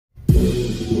Okay,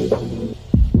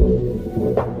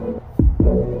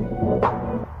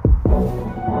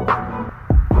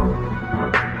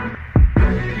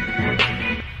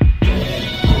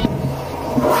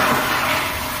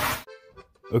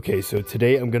 so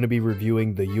today I'm going to be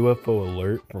reviewing the UFO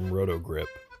alert from Roto Grip.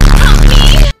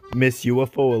 Miss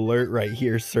UFO alert right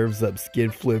here serves up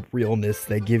skid flip realness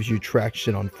that gives you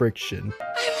traction on friction.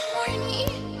 I'm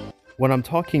horny. When I'm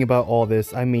talking about all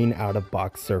this, I mean out of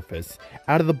box surface.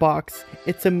 Out of the box,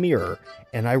 it's a mirror,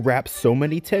 and I wrap so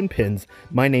many 10 pins,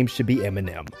 my name should be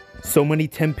Eminem. So many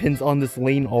 10 pins on this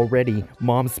lane already,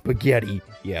 mom spaghetti.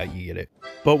 Yeah, you get it.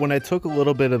 But when I took a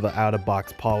little bit of the out of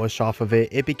box polish off of it,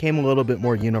 it became a little bit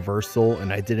more universal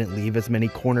and I didn't leave as many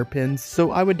corner pins,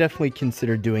 so I would definitely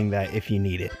consider doing that if you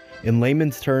need it. In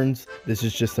layman's terms, this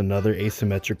is just another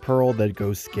asymmetric pearl that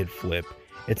goes skid flip.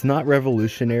 It's not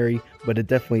revolutionary, but it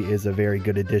definitely is a very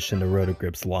good addition to Roto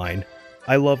Grip's line.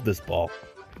 I love this ball.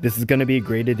 This is going to be a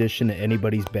great addition to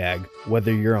anybody's bag,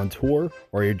 whether you're on tour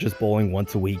or you're just bowling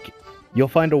once a week. You'll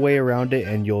find a way around it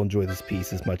and you'll enjoy this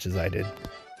piece as much as I did.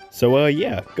 So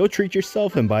yeah, go treat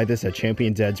yourself and buy this at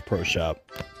Champions Edge ProShop.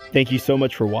 Thank you so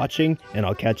much for watching, and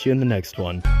I'll catch you in the next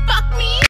one.